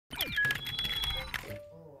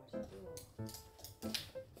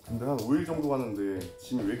근데 한 5일 정도 가는데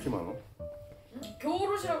짐이 왜 이렇게 많아? 응?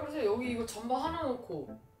 겨울옷이라 그래서 여기 이거 잠바 하나 놓고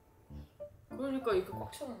그러니까 이렇게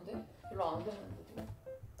꽉 찼는데? 별로 안 되는데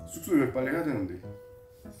숙소 예약 빨리 해야 되는데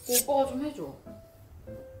오빠가 좀 해줘.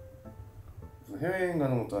 무슨 해외여행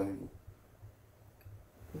가는 것도 아니고.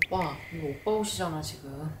 오빠 이거 오빠 옷이잖아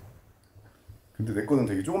지금. 근데 내 거는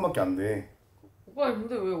되게 조금밖에 안 돼. 오빠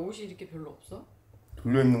근데 왜 옷이 이렇게 별로 없어?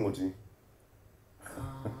 돌려 입는 거지.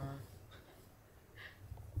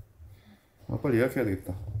 아 빨리 예약해야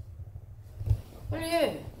되겠다. 빨리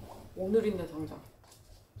해. 오늘인데 당장.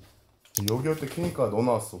 여기 올 때 키니까 너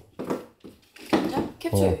나왔어. 진짜?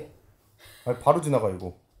 캡처해. 아니 바로 지나가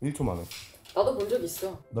이거 1초 만에. 나도 본 적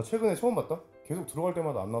있어. 나 최근에 처음 봤다? 계속 들어갈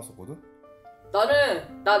때마다 안 나왔었거든?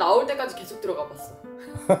 나는 나 나올 때까지 계속 들어가 봤어.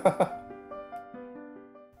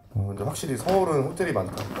 근데 확실히 서울은 호텔이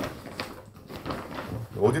많다.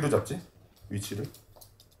 어디로 잡지? 위치를?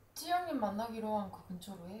 찌영님 만나기로 한 그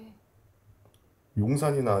근처로 해.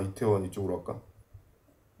 용산이나 이태원 이쪽으로 할까?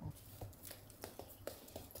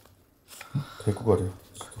 데리고 가려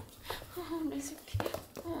진짜. 내 새끼.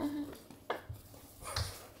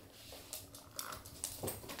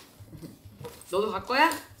 너도 갈 거야?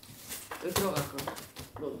 왜 들어갈 거야?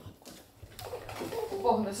 너도 갈 거야.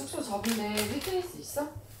 오빠 근데 숙소 잡은데 힐테니스 있어?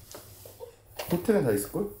 호텔엔 다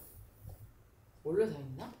있을걸? 원래 다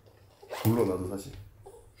있나? 몰라 나도 사실.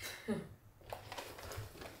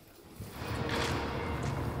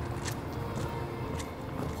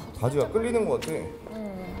 바지가 끌리는 것 같아.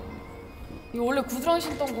 이거 원래 구두랑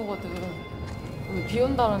신던 거거든. 여기 비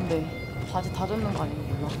온다는데 바지 다 젖는 거 아니야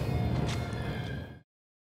몰라?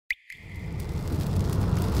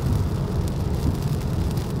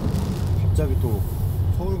 갑자기 또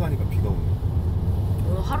서울 가니까 비가 오네.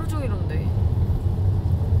 오늘 하루 종일 온대.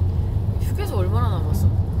 휴게소 얼마나 남았어?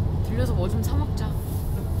 들려서 뭐 좀 사 먹자.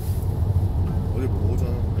 어제 뭐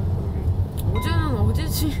먹었잖아 여기. 어제는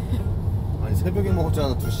어제지. 아니 새벽에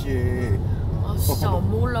먹었잖아 2시에. 아 진짜 안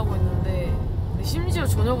먹으려고 했는데 근데 심지어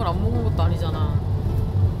저녁을 안 먹은 것도 아니잖아.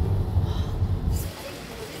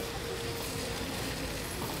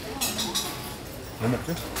 뭐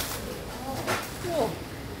먹지? 우와.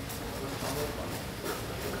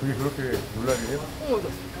 그게 그렇게 놀라긴 해?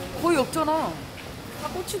 거의 없잖아.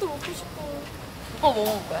 닭꼬치도 먹고 싶어. 오빠 뭐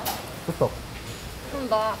먹을 거야? 소떡. 그럼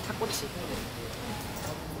나 닭꼬치.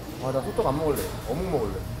 아 나 소떡 안 먹을래. 어묵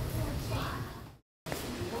먹을래.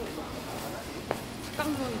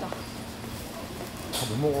 깡종이다.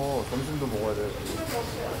 못 먹어. 점심도 먹어야 돼.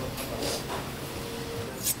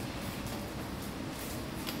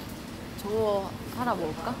 저거 하나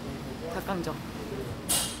먹을까? 닭강정.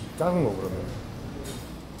 작은 거 그러면.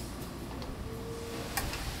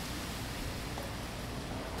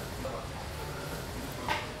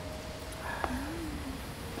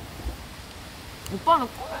 오빠는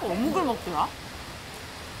꼭 어묵을 먹더라?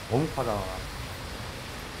 어묵 파잖아.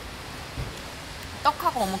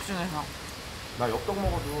 떡하고 어묵 중에서. 나 엽떡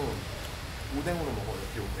먹어도 오뎅으로 먹어.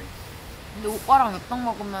 이렇게 오뎅. 근데 오빠랑 엽떡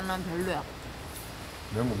먹으면은 별로야.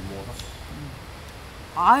 매운 거 못 먹어서.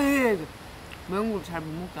 아예 매운 걸 잘 못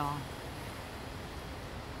먹잖아.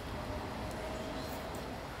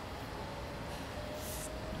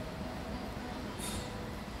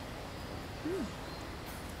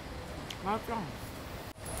 맛있다.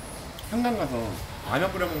 한강 가서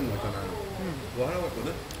라면 끓여 먹는 거 있잖아. 그거 하려고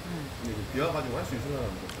했거든? 근데 이제 비 와가지고 할 수 있으려나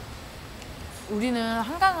모르겠어. 우리는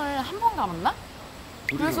한강을 한 번 가봤나?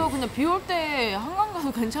 그래서 그냥 비 올 때 한강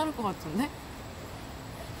가도 괜찮을 것 같은데?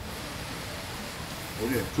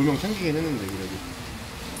 어제 조명 챙기긴 했는데 그래도.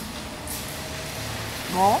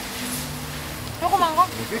 뭐? 조그만 거?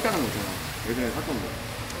 뭐 삘까는 거 있잖아. 예전에 샀던 거.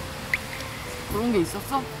 그런 게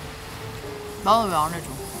있었어? 나는 왜 안 해줘?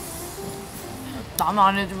 나는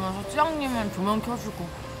안 해주면서 찌양님은 조명 켜주고.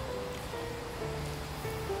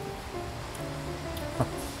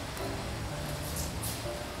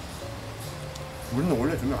 우리는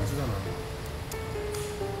원래 조명 안 쓰잖아.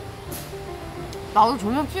 나도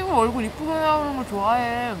조명 켜고 얼굴 이쁘게 나오는 거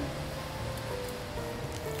좋아해.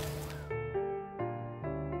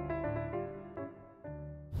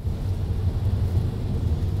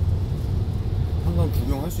 한강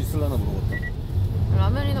구경할 수 있으려나 물어봤다.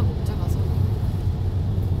 라면이나 먹자 가서.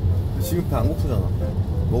 지금 배 안 고프잖아.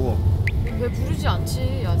 먹어. 배 부르지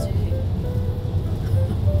않지 아직.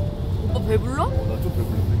 오빠 배불러? 나 좀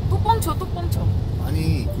배부른데. 또 뻥쳐 또 뻥쳐.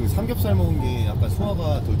 아니 그 삼겹살 먹은 게 약간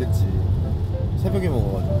소화가 덜 됐지. 새벽에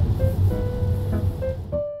먹어가지고.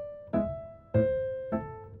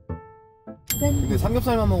 근데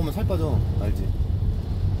삼겹살만 먹으면 살 빠져. 알지?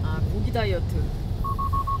 아 고기 다이어트.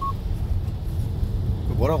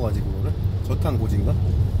 그 뭐라고 하지 그거를? 저탄고지인가?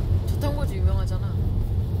 저탄고지 유명하잖아.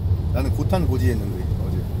 나는 고탄 고지했는데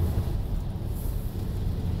어제.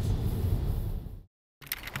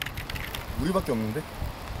 우리밖에 없는데?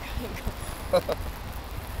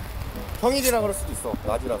 평일이라 그럴 수도 있어.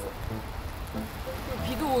 낮이라서.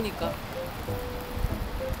 비도 오니까.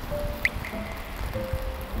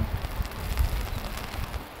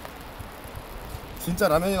 진짜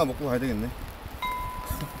라면이나 먹고 가야 되겠네.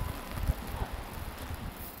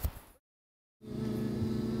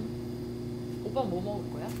 오빠 뭐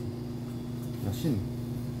먹을 거야? 야, 신.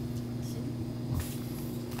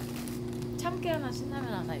 참깨 하나,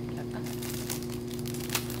 신라면 하나 이렇게 할까?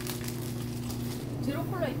 제로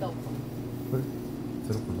콜라 있다 오빠. 그래.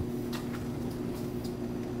 제로 콜라.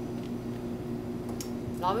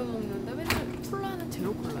 라면 먹는데 맨날 콜라는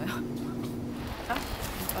제로 콜라야. 아?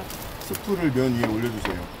 스프를 면 위에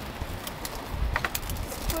올려주세요.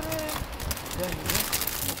 스프를 면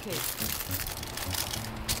위에? 오케이.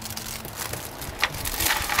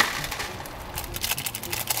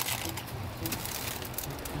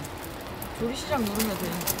 조리 시작 누르면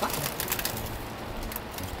되는 건가?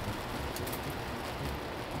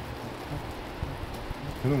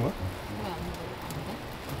 되는 거야?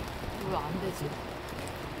 왜 안 되지?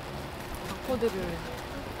 바코드를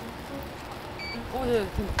네,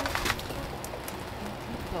 된다.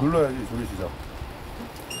 눌러야지 조리 시작.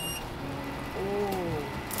 오.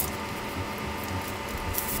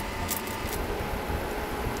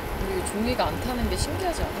 근데 종이가 안 타는 게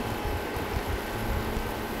신기하지 않아?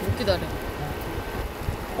 못 기다려.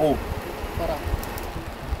 오. 봐라.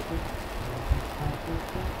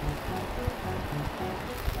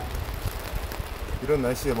 이런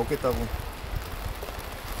날씨에 먹겠다고.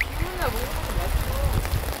 맨날 먹는 거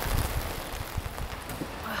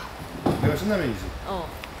맛있어. 내가 신라면이지.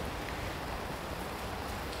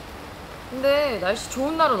 근데 날씨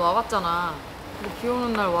좋은 날은 와봤잖아. 근데 비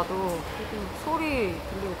오는 날 와도 조금 소리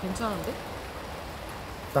들리고 괜찮은데?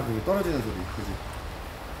 딱 여기 떨어지는 소리, 그지?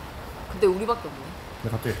 근데 우리밖에 없네. 근데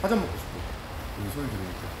갑자기 파전 먹고 싶어. 여기 소리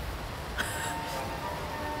들으니까.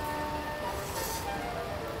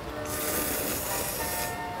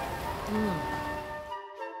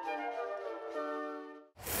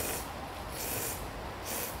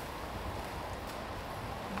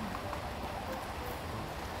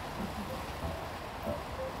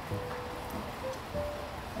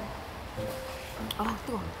 아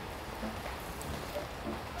뜨거워.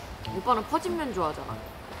 오빠는 퍼진 면 좋아하잖아.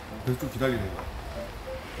 그래서 좀 기다리는 거야.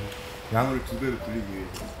 양을 2배로 불리기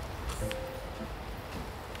위해서.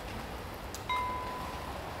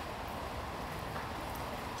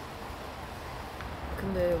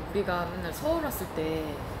 근데 우리가 맨날 서울 왔을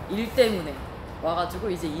때 일 때문에 와가지고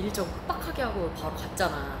이제 일 좀 빡빡하게 하고 바로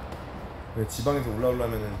갔잖아. 왜 지방에서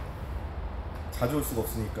올라오려면은 자주 올 수가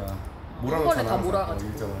없으니까 한 번에 다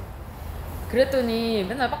몰아가지고. 일정을. 그랬더니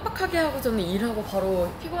맨날 빡빡하게 하고 저는 일하고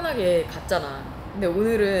바로 피곤하게 갔잖아. 근데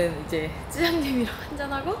오늘은 이제 쯔양님이랑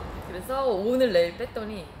한잔하고 그래서 오늘 내일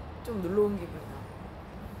뺐더니 좀 놀러온 기분이야.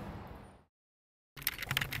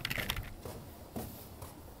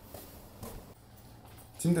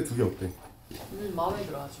 침대 2개 어때? 마음에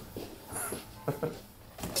들어 아주.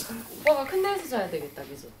 오빠가 큰 데에서 자야 되겠다,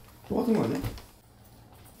 그지? 똑같은 거 아니야?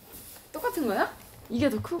 똑같은 거야? 이게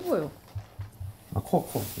더 커 보여. 아, 커.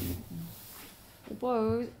 여기. 오빠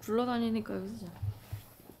여기 굴러다니니까 여기서 자.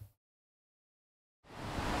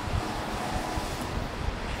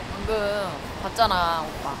 방금 봤잖아,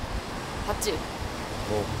 오빠. 봤지?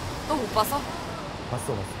 뭐? 또 못 봤어?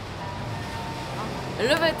 봤어.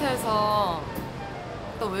 엘리베이터에서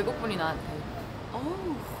어떤 외국분이 나한테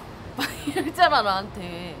어우 막 이랬잖아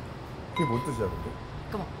나한테. 그게 뭔 뜻이야 근데?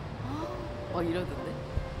 그니까 막 이러던데.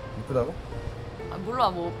 이쁘다고? 아 몰라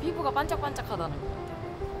뭐 피부가 반짝반짝하다는 거 같아.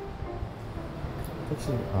 혹시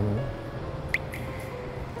아는?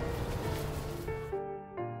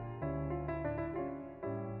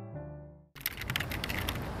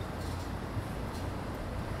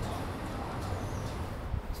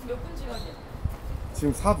 지금 몇 분 지각이야?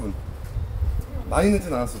 지금 4분. 많이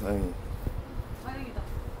늦진 않았어 다행히. 다행이다.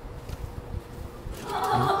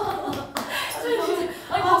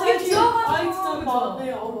 아니 거기 뒤와가지고 진짜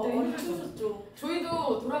많이 추셨죠.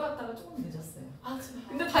 저희도 돌아갔다가 조금 늦었어요. 아 진짜.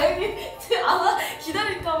 근데 다행히 안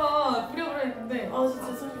기다릴까봐 부랴부랴 했는데 아 진짜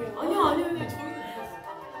죄송해요. 아니요 근데 저희도 늦었어.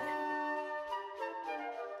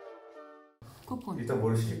 쿠폰. 일단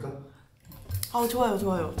뭘 시킬까? 아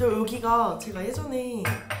좋아요. 저 여기가 제가 예전에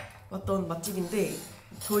왔던 맛집인데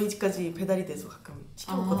저희 집까지 배달이 돼서 가끔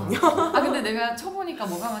시켜먹거든요. 아 근데 내가 쳐보니까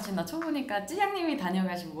뭐가 맛있나 쳐보니까 찌양님이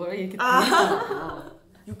다녀가신 뭐 이렇게 보이더라고.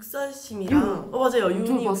 육사심이랑 맞아요.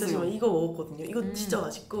 유니 봤어요. 육사심 이거 먹었거든요. 이거 진짜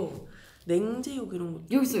맛있고 냉제육 이런 거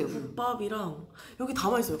여기 있어요. 국밥이랑 여기 다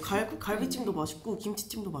맛있어요. 갈비찜도 맛있고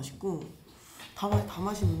김치찜도 맛있고 다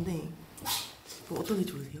맛있는데 어떤 게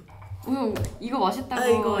좋으세요? 이거 맛있다고.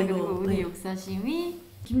 이거 그리고 우니 네. 육사시미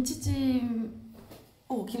김치찜.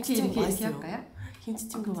 김치찜 이렇게 맛있어요. 할까요?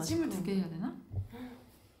 김치찜도 맛있고. 찜을 2개 해야 되나?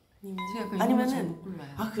 제가 아니면은 못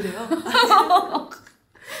골라요. 아 그래요?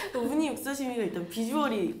 우니 육사시미가 일단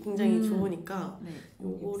비주얼이 굉장히 좋으니까 네.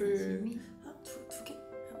 요거를 육사시미. 두 개?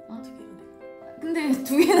 두 개면 돼. 근데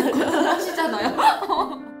 2개는 하시잖아요.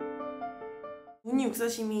 우니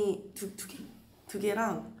육사시미 두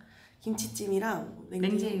개랑 김치찜이랑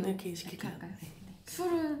냉제육 이렇게 시킬까요? 네.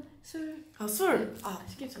 술은 술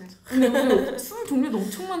시킬까요? 근데 술 종류도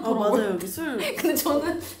엄청 많더라고요. 맞아요. 여기 술. 근데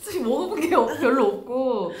저는 술 먹어본 게 별로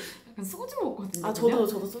없고 약간 소주 먹거든요. 저도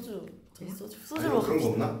소주. 소주 먹고 그런 거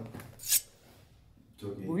없나?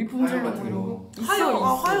 저기 뭐 일품질로 화요 같은 이런 거.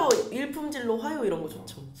 거? 화요 일품질로 화요 이런 거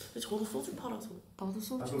좋죠. 근데 저도 소주 팔아서. 나도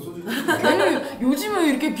소주. 그럼 소주. 아니 요즘에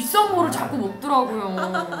이렇게 비싼 거를 자꾸 먹더라고요.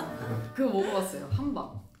 그거 먹어봤어요.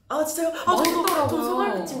 함박. 진짜요? 맛있더라고요. 저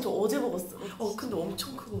소갈비찜 저 어제 먹었어요. 근데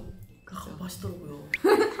엄청 크고 맛있더라고요.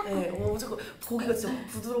 네, 엄청 고기가 진짜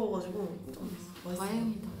부드러워가지고 맛있어요.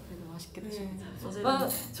 다행이다. 그래도 맛있게 드시고. 어제 나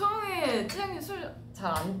처음에 찌양이 술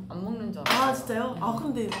잘 안 먹는 줄 알았어요. 진짜요?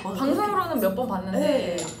 근데 방송으로는 몇 번 봤는데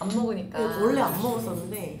네. 안 먹으니까. 원래 안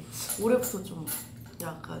먹었었는데 올해부터 좀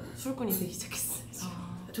약간 술꾼이 되기 시작했어요.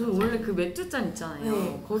 저는 원래 그 맥주잔 있잖아요.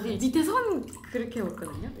 네. 거기 밑에 선 그렇게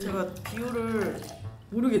먹거든요. 제가 비율을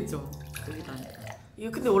모르겠죠. 여기다.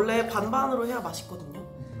 이거 근데 원래 반반으로 해야 맛있거든요.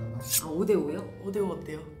 5대5요? 5대5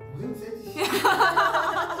 어때요? 무슨 세지?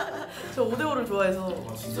 저 5대5를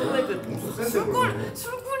좋아해서 진짜? 소맥은 엄청 센데.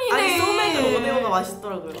 술꾼이네. 아니 소맥은 5대5가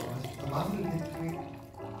맛있더라고요. 맛은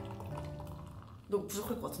너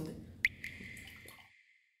부족할 것 같은데?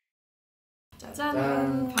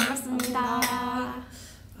 짠. 반갑습니다.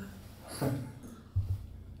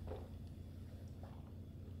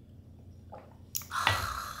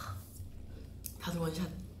 다들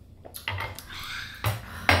원샷.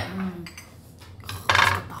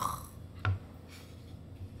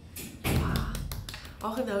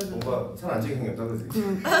 근데 뭔가 잘 안 찍게 생겼다 그지?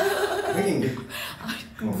 생긴 게.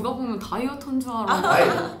 그럼 누가 보면 다이어트인 줄 알아.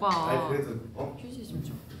 아니 오빠. 그래도 휴지 좀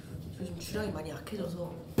줘. 요즘 주량이 많이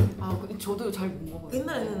약해져서 저도 잘 못 먹어요.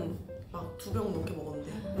 옛날에는 막 2병 넘게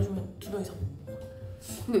먹었는데 요즘은 2병 이상.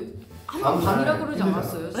 근데 한 병 반이라 그러지 힘들잖아.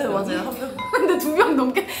 않았어요? 네 맞아요 한 병. 근데 2병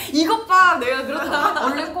넘게 이것 봐 내가 그렇다.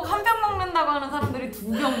 원래 꼭 한 병 먹는다고 하는 사람들이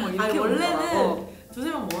 2병 뭐 이렇게 원래는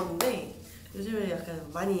 2~3병 먹었는데 요즘에 약간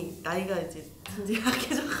많이 나이가 이제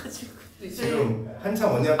약해져가지고 지금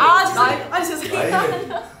한참 언니한테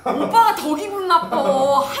죄송해요. 오빠가 더 기분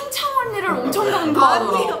나빠. 한참 언니를 엄청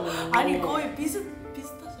강조하더라고. 아니 거의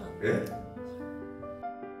비슷하지 않아요? 예?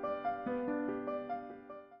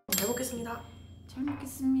 잘 먹겠습니다. 잘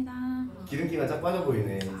먹겠습니다. 기름기가 쫙 빠져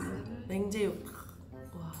보이네. 냉제육.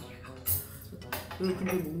 와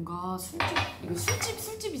근데 뭔가 이거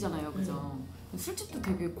술집이잖아요, 그죠? 술집도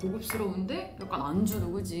되게 고급스러운데 약간 안주도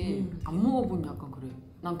그지? 안 먹어본 약간 그래.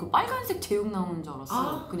 난 그 빨간색 제육 나오는 줄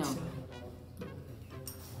알았어. 그냥.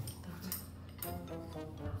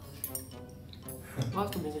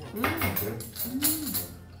 맛있어 먹어. 그래?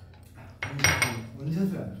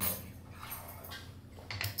 원샷을 안 줘.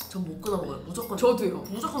 전 못 끊어 먹어요. 무조건. 저도요.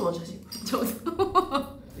 무조건 원샷이. 저도.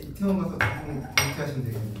 이태원 가서 데이트 하시면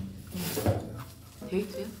되겠네요.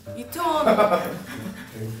 데이트요? 이태원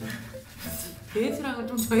데이트랑은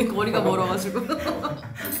좀 저희 거리가 멀어가지고.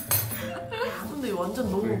 근데 완전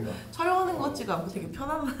너무 그러니까. 촬영하는 것 같지가 않고 되게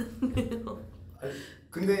편안하네요.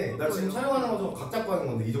 근데 나 지금 촬영하는 거 좀 각 잡고 하는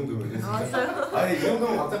건데 이 정도면 진짜. 진짜요? 아니 이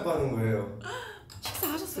정도면 각 잡고 하는 거예요.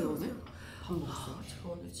 식사하셨어요 오늘? 밥 먹었어요? 저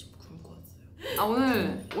오늘 집 굶고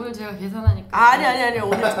왔어요. 오늘 제가 계산하니까. 아니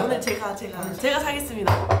오늘 제가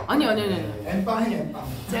사겠습니다. 아니. 엠빵이 엠빵.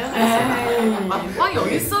 제가 사겠습니다. 에이, 빵이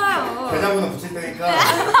어디 있어요? 계좌번호 붙일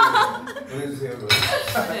테니까 보내주세요.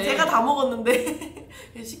 네. 제가 다 먹었는데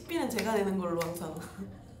식비는 제가 내는 걸로 항상.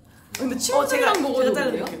 근데 친구들이랑 먹어도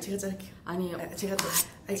돼요? 제가 자를게요. 아니요. 제가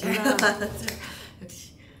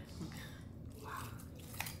역시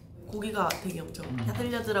고기가 되게 엄청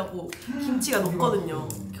야들야들하고 김치가 녹거든요.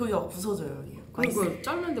 고기가 막 부서져요. 이게. 그걸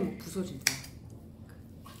자르는데 막 부서진다.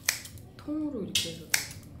 통으로 이렇게 해서.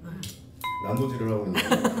 난도질을 하고 있는.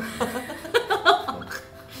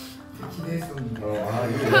 기대했었는데. 이거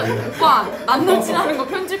오빠 난도질하는 거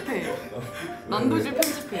편집해. 난도질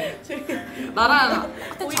편집해. 나랑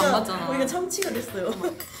컨텐츠 안 맞잖아. 고기가 참치가 됐어요.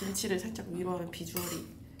 김치를 살짝 위로 하면 비주얼이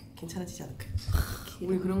괜찮아지지 않을까요?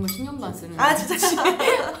 우리 그런 거 신경도 안 쓰는. 진짜.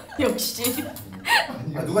 역시.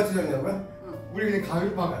 누가 찢었냐고요? 우리 그냥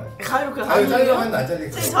가위로만 가위로 그 가위 아니에요? 잘리면 안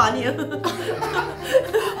잘릴까? 저 아니에요.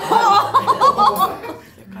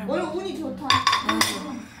 오늘 운이 좋다.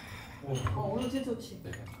 오늘 진짜 좋지.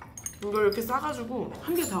 이걸 이렇게 싸가지고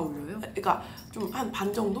한 개 다 올려요? 그러니까 좀 한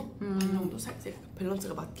반 정도? 반 정도 살짝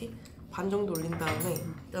밸런스가 맞게 반 정도 올린 다음에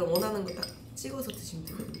그냥 원하는 거 딱 찍어서 드시면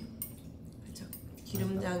되거든요. 그렇죠?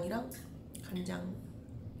 기름장이랑 간장.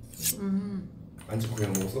 안 찍고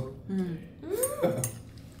그냥 먹었어?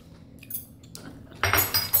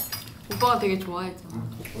 오빠가 되게 좋아했잖아.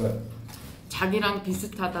 왜? 자기랑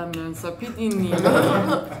비슷하다면서 PD님.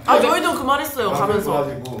 아 저희도 그 말했어요 가면서.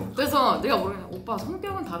 가지고 그래서 내가 모르겠네. 오빠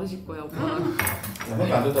성격은 다르실 거야. 오빠랑.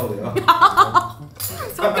 성격 안 좋다고 내가?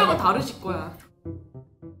 성격은 다르실 거야.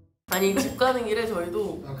 아니 집 가는 길에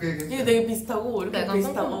저희도 그 얘기 이게 되게 비슷하고 이렇게 약간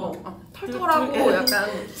비슷하고 털털하고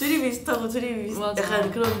약간. 질이 비슷하고 질이 비슷 맞아.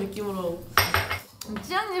 약간 그런 느낌으로.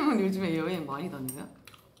 찌양님은 요즘에 여행 많이 다녀요?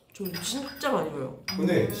 저 진짜 많이 가요.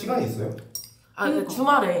 근데 시간이 있어요? 아 근데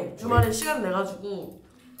주말에 시간 내가지고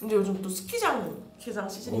근데 요즘 또 스키장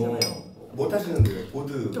시즌이잖아요. 뭐 타시는데요?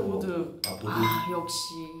 보드? 저 뭐? 보드. 아 보드. 아 역시.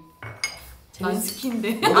 난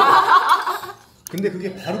스키인데. 근데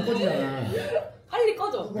그게 바로 꺼지잖아. 빨리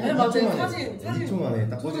꺼져. 네, 맞아요. 사진. 2초 만에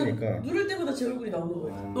딱 저는 꺼지니까. 누를 때마다 제 얼굴이 나오는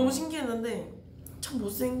거예요. 너무 신기했는데 참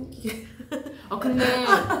못생기게. 아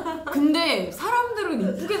근데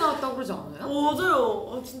사람들은 이쁘게 나왔다고 그러지 않아요?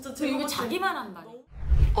 맞아요. 진짜 제가 이게 봤을 때 자기만 한다.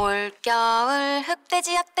 올겨울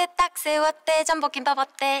흑돼지 어때 딱새우 어때 전복김밥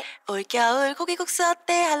어때 올겨울 고기국수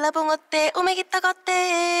어때 한라봉 어때 오메기떡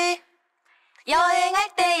어때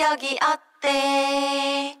여행할 때 여기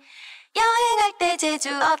어때 여행할 때 제주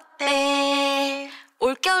어때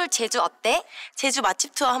올겨울 제주 어때 제주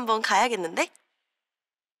맛집 투어 한번 가야겠는데?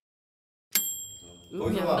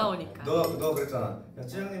 음이 안 나오니까. 너 그랬잖아. 야,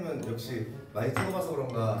 찌양님은 역시 많이 찍어봐서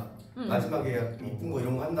그런가 마지막에 이쁜 거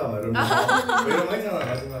이런 거 한다 막 이러면서 뭐 이런 거 했잖아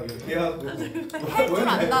마지막에 걔하고 할 줄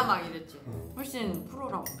안다 막 이랬지. 훨씬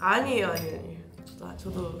프로라고. 아니에요.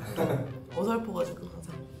 저도 어설퍼가지고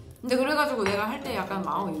항상. 근데 그래가지고 내가 할 때 약간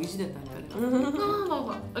마음이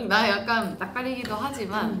의지됐다니까. 나 약간 낯가리기도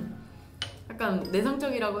하지만 약간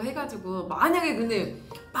내성적이라고 해가지고 만약에 근데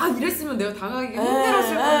막 이랬으면 내가 당하기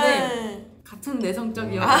힘들었을 건데 같은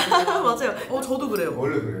내성적이어가지고. 맞아요. 저도 그래요.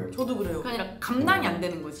 원래 그래요. 저도 그래요. 그게 아니라 감당이 안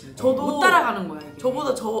되는 거지. 저도 못 따라가는 거야 이게.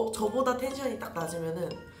 저보다 텐션이 딱 낮으면은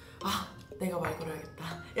내가 말 걸어야겠다.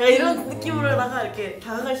 야 이런 느낌으로다가 이렇게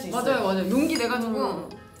다가갈 수 있어요. 맞아요. 용기 내가지고.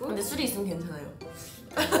 근데 술이 있으면 괜찮아요.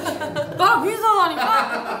 나랑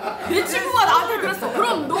비슷하다니까? 내 친구가 나한테 그랬어.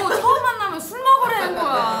 그럼 너 처음 만나면 술 먹으라는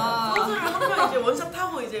거야. 소주를 한번 이제 원샷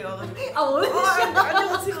하고 이제 와가지고 원샷.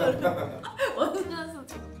 안녕하세요. 원샷.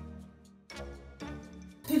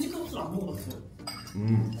 돼지 칼국수를 안 먹어봤어요.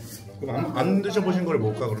 그럼 안 드셔보신 걸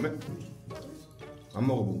먹을까 그러면? 안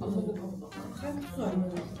먹어본 거. 먹어봐. 칼국수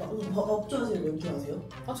아니면 밥 좋아하세요? 면 좋아하세요?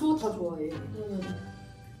 아, 저 다 좋아해.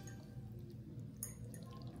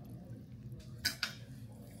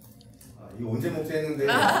 이거 언제 먹지 했는데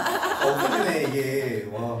없어지네 이게.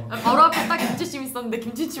 와. 바로 앞에 딱 김치찜 있었는데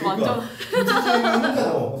김치찜 완전. 김치찜은 혼자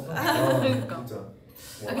넣어. 그러니까. 진짜.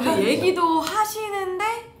 근데 얘기도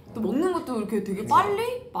하시는데 또 먹는 것도 이렇게 되게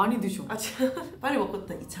빨리 많이 드셔. 진짜 빨리 먹고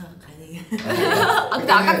또 2차 가야 돼.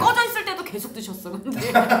 근데 아까 꺼져 있을 때도 계속 드셨어.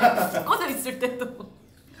 근데 꺼져 있을 때도.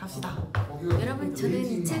 갑시다. 여러분 저는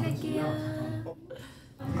 2차 갈게요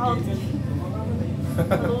아니에요.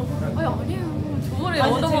 저번에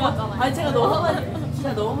얻어먹었잖아요. 아니 제가 너무 많이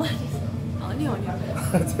진짜 너무 많이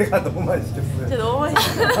아니요. 제가 너무 많이 시켰어요. 진짜 너무 많이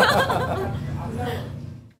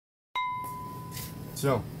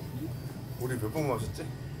지영, 우리 몇 번 마셨지?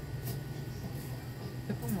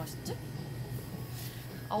 몇 병 마셨지?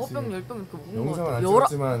 9병, 10병 이렇게 먹은 거 영상은 같아. 안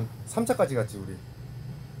찍었지만 3차까지 갔지 우리.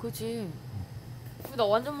 그치. 근데 나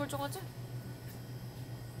완전 멀쩡하지?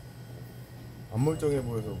 안 멀쩡해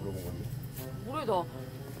보여서 물어본 건데. 뭐래 나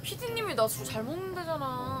PD님이 나 술 잘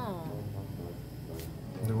먹는다잖아.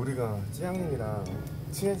 근데 우리가 찌양님이랑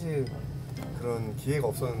친해질 그런 기회가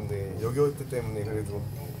없었는데 여기 올 때 때문에 그래도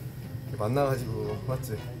만나가지고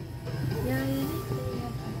맞지?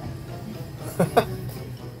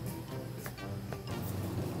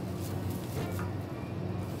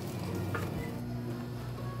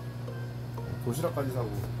 도시락까지 사고.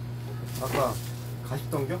 아까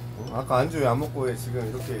가십던겨? 아까 안주 왜 안 먹고 왜 지금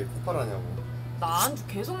이렇게 폭발하냐고. 나 안주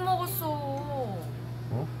계속 먹었어.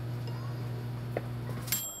 어?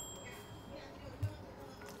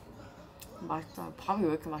 맛있다. 밥이 왜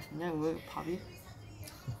이렇게 맛있냐? 왜 밥이?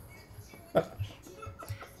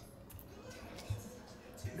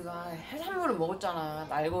 우리가 해산물을 먹었잖아.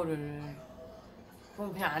 날거를.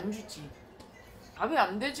 그럼 그냥 안 주지. 밥이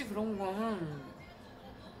안 되지 그런 거는.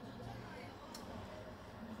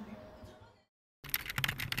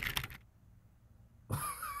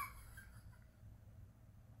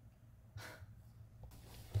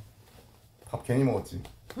 괜히 먹었지?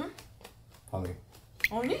 응? 밤에.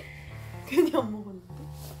 아니? 괜히 안 먹었는데.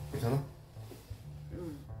 괜찮아?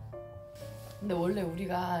 응. 근데 원래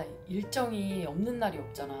우리가 일정이 없는 날이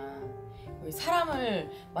없잖아. 사람을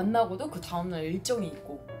만나고도 그 다음날 일정이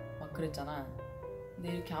있고 막 그랬잖아.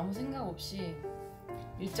 근데 이렇게 아무 생각 없이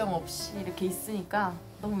일정 없이 이렇게 있으니까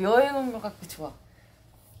너무 여행 온 것 같고 좋아.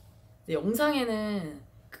 근데 영상에는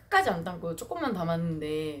끝까지 안 담고 조금만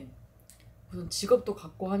담았는데 무슨 직업도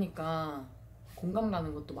갖고 하니까 공감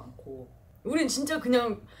가는 것도 많고. 우린 진짜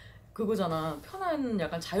그냥 그거잖아. 편한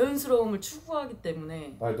약간 자연스러움을 추구하기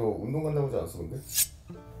때문에. 아니 너 운동 간다고 하지 않았어 근데?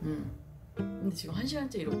 응. 근데 지금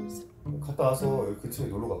 1시간째 이러고 있어. 갔다 와서 여기 근처에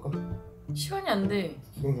놀러 갈까? 시간이 안 돼.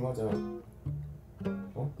 구경 좀 하자.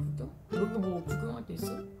 구경? 여기 뭐 구경할 데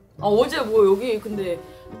있어? 아 어제 뭐 여기 근데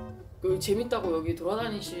여기 재밌다고 여기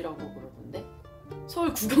돌아다니시라고 그러던데?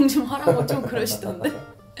 서울 구경 좀 하라고 좀 그러시던데?